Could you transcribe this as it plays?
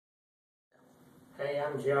Hey,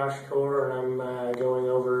 I'm Josh Core, and I'm going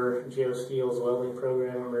over Joe Steele's welding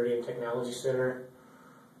program at Meridian Technology Center.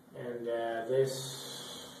 And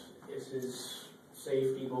this is his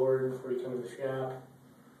safety board before you come to the shop.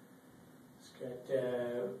 It's got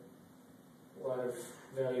a lot of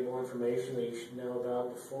valuable information that you should know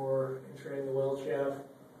about before entering the weld shop.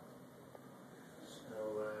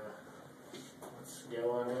 So let's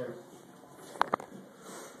go on in.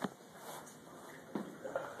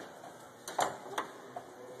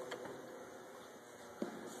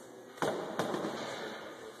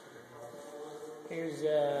 Here's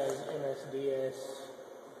his MSDS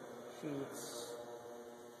sheets,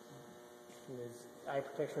 and his eye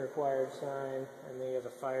protection required sign, and then he has a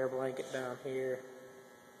fire blanket down here.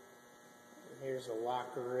 And here's the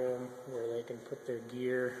locker room where they can put their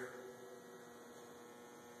gear.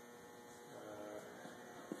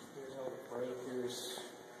 Here's all the breakers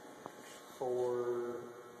for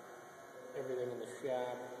everything in the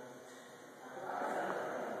shop.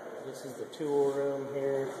 This is the tool room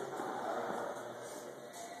here.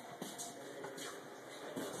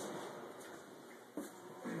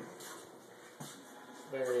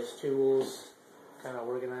 Various tools, kind of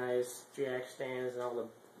organized jack stands, and all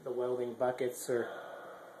the welding buckets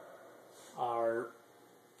are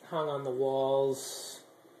hung on the walls,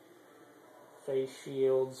 face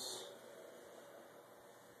shields,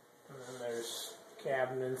 and then there's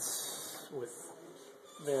cabinets with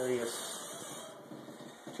various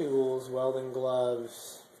tools, welding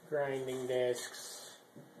gloves, grinding discs,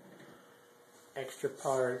 extra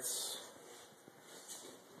parts.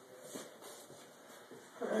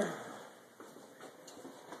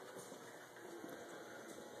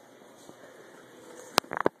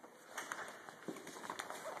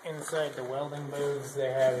 Inside the welding booths,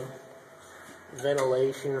 they have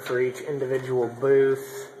ventilation for each individual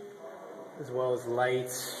booth, as well as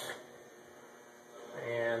lights.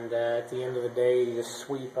 And at the end of the day, you just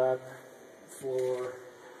sweep up the floor,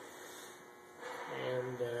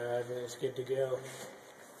 and everything's good to go.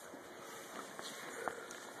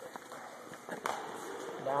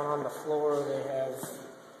 Down on the floor, they have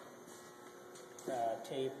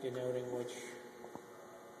tape denoting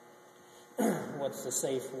what's the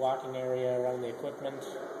safe walking area around the equipment.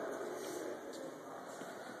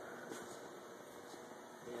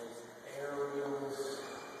 There's air wheels,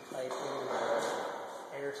 piping,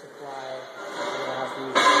 air supply. You don't have to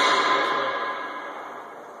use it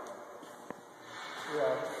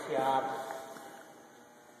throughout the shop.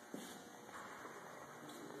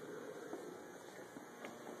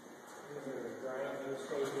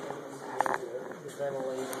 The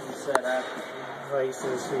ventilation set up,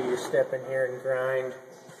 devices so you step in here and grind,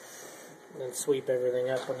 and then sweep everything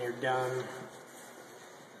up when you're done.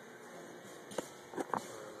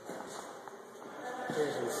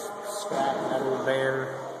 Here's a scrap metal bin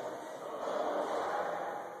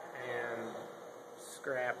and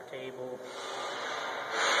scrap table.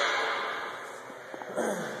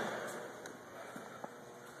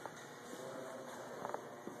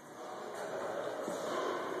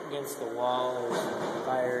 Against the wall, there's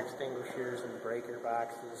fire extinguishers and breaker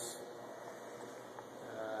boxes.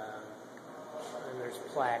 And there's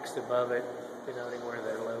plaques above it denoting where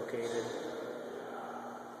they're located.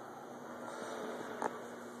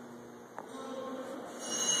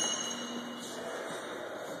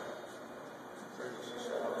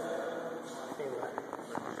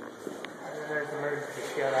 And there's an emergency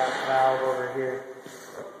shutoff valve over here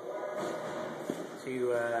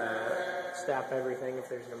to stop everything if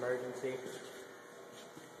there's an emergency.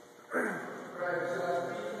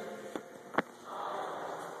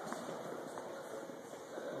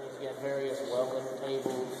 He's got various welding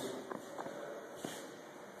tables,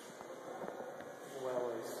 as well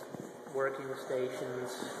as working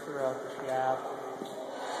stations throughout the shop.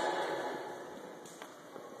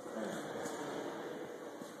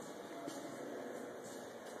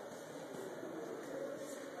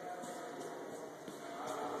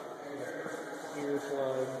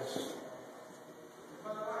 Earplugs,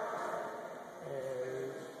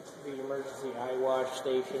 and the emergency eye wash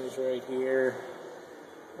station is right here,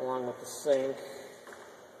 along with the sink.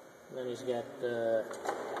 And then he's got the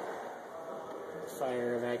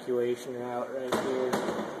fire evacuation route right here.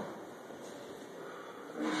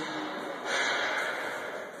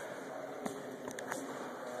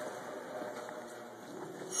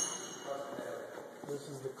 This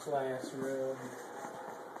is the classroom.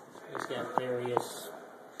 He's got various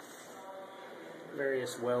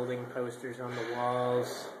welding posters on the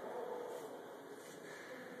walls.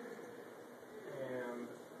 And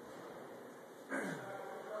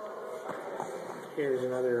here's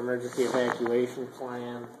another emergency evacuation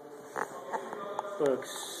plan.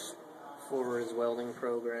 books for his welding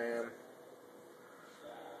program.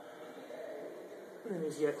 And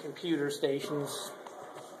he's got computer stations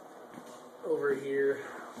over here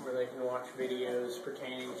where they can watch videos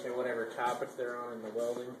pertaining to whatever topic they're on in the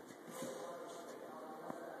welding.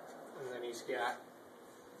 And then he's got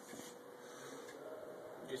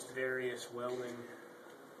just various welding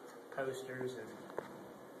posters and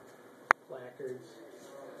placards.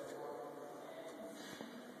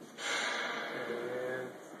 And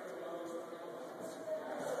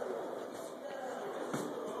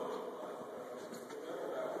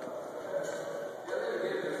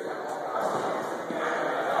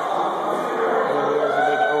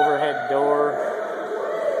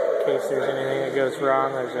in case there's anything that goes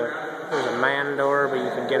wrong. There's a man door, but you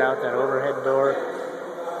can get out that overhead door.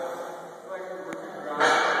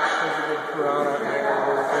 There's a big piranha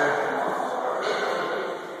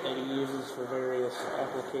that he uses for various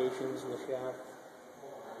applications in the shop.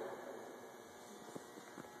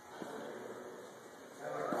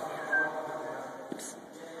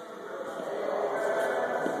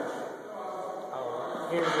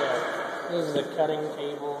 This is a cutting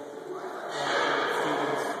table.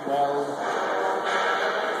 Weld.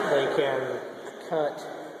 They can cut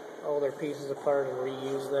all their pieces apart and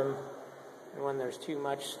reuse them. And when there's too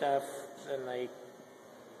much stuff, then they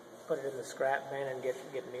put it in the scrap bin and get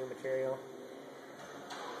new material.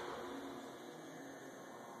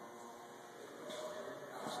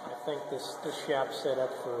 I think this shop's set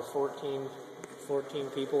up for 14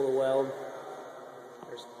 people to weld.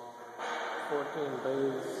 There's 14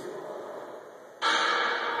 booths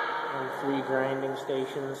and 3 grinding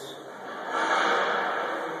stations.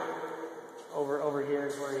 Over here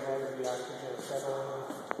is where he has the oxygen acetylene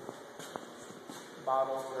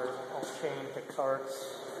bottles that are all chained to carts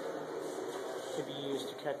to be used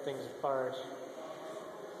to cut things apart.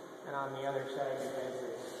 And on the other side he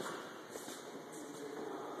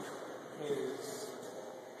has his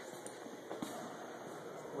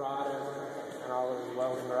rod and all of his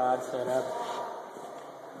welding rods set up.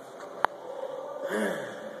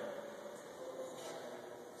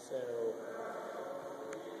 So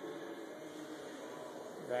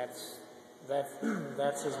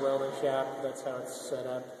that's his welding shop. That's how it's set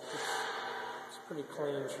up. It's a pretty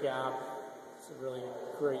clean shop. It's a really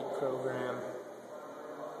great program.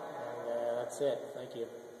 And that's it. Thank you.